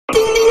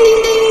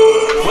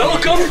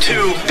Welcome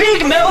to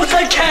Big Mouth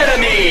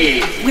Academy,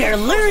 where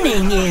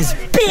learning is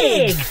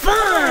big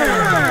fun.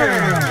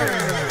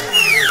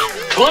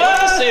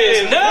 Class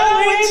is now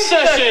in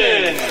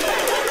session.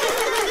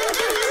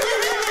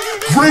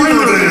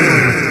 Greater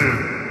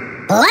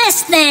than.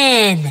 Less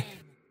than.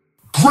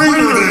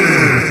 Greater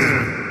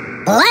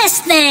than.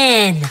 Less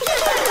than.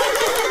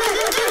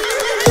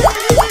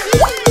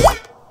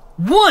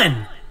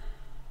 1,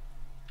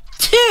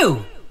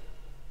 2,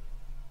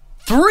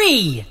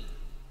 3,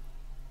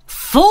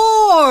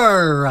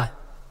 4.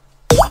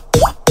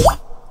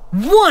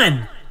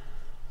 1,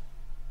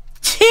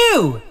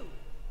 2,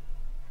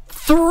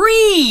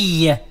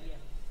 3.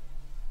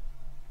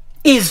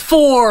 Is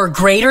 4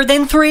 greater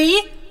than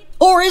 3?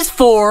 Or is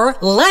 4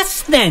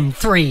 less than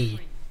 3?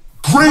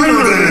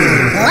 Greater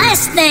than.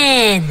 Less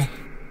than.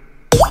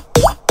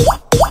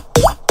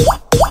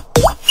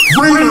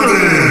 Greater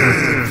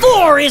than.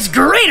 4 is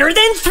greater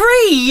than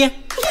 3.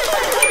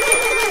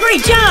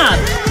 Great job.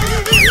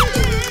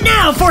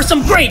 Now for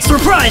some great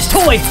surprise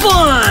toy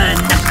fun.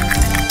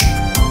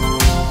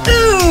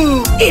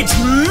 Ooh, it's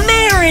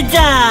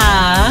Merida.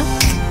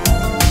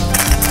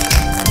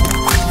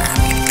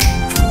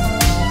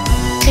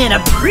 And a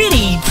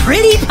pretty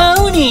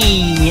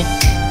pony.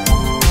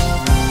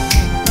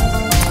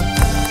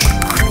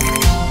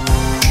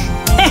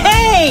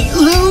 Hey,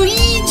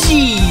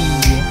 Luigi.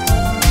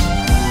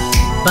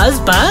 Buzz,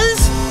 buzz.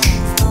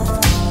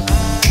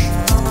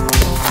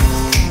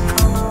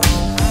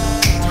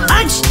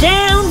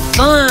 Touchdown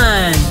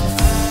fun.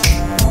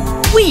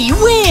 We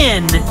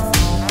win.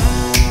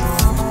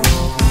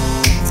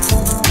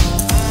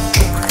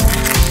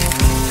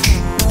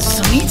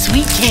 Sweet,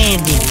 sweet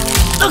candy.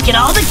 Look at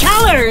all the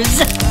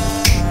colors!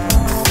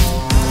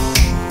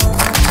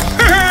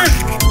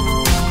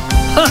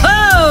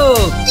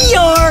 Ho-ho!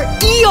 Your!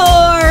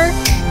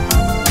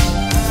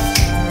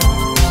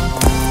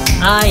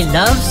 I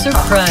love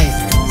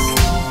surprises.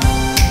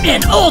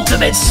 An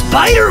ultimate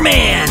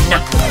Spider-Man!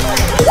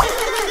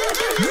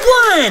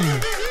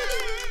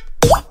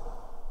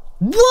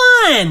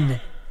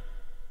 1!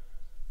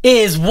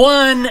 Is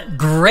 1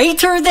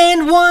 greater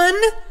than 1?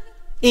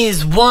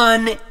 Is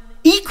 1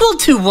 equal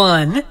to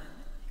 1?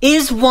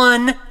 Is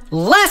 1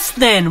 less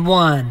than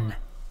 1?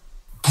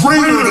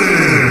 Greater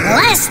than.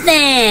 Less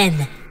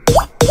than.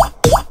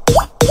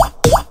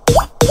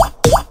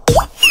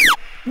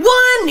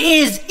 1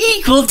 is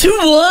equal to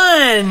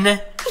 1.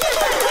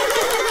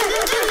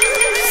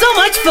 So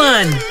much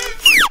fun.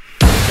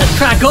 Let's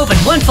crack open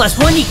 1 plus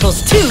 1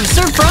 equals 2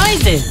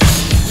 surprises.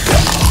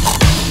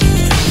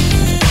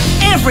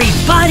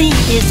 Everybody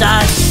is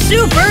a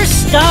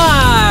superstar.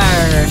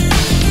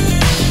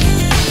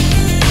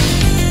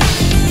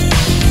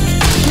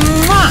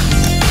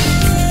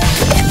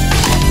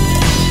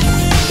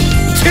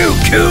 Too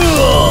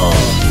cool!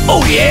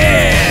 Oh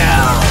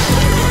yeah!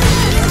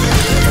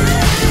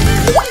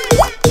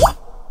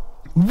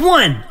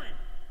 1,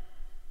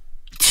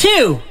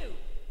 2,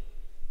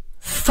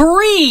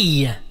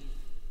 3.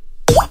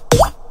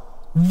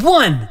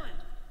 1,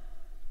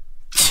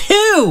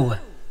 2.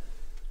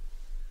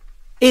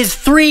 Is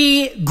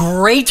 3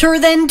 greater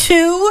than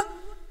 2?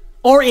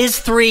 Or is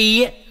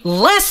 3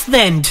 less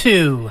than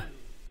 2?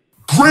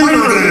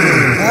 Greater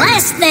than.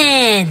 Less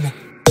than.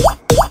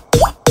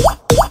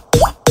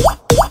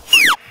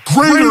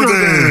 Greater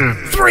than.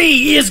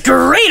 3 is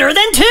greater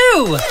than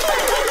 2.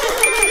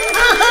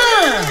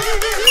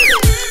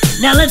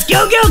 Now let's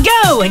go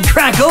and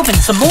crack open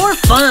some more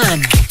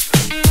fun.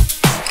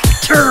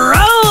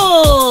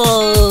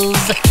 Trolls.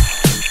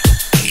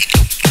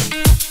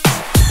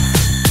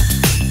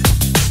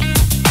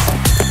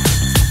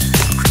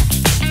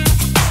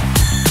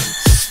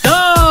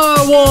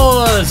 Star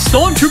Wars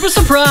Stormtrooper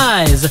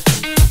Surprise.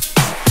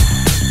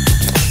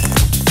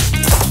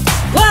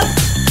 Whoa!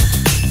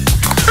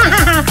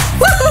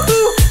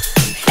 Woohoo!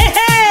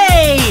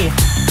 Hey!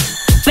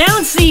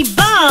 Bouncy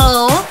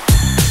ball.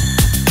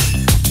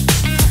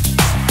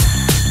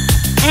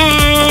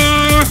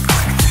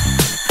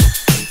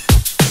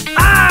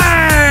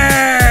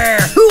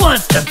 Who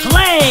wants to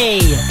play?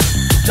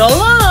 Go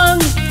along.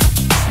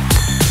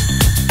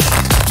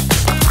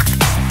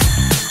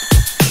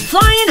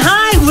 Flying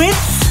high with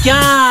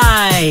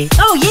Sky.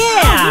 Oh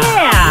yeah!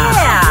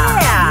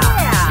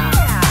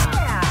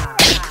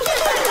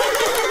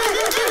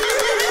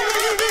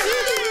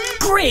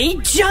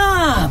 Great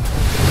job!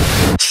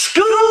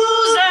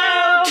 School's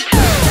out.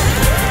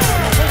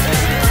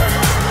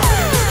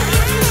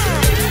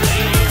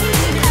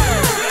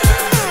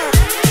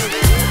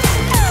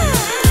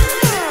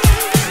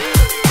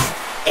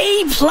 A+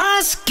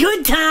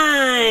 good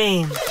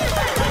time!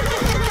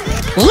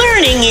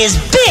 Learning is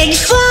big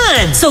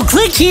fun! So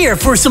click here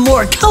for some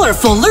more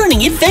colorful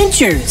learning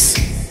adventures.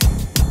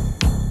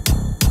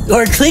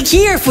 Or click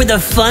here for the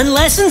fun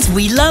lessons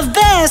we love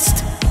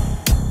best.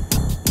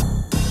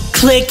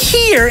 Click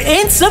here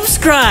and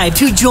subscribe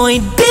to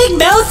join Big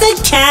Mouth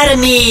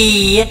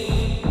Academy.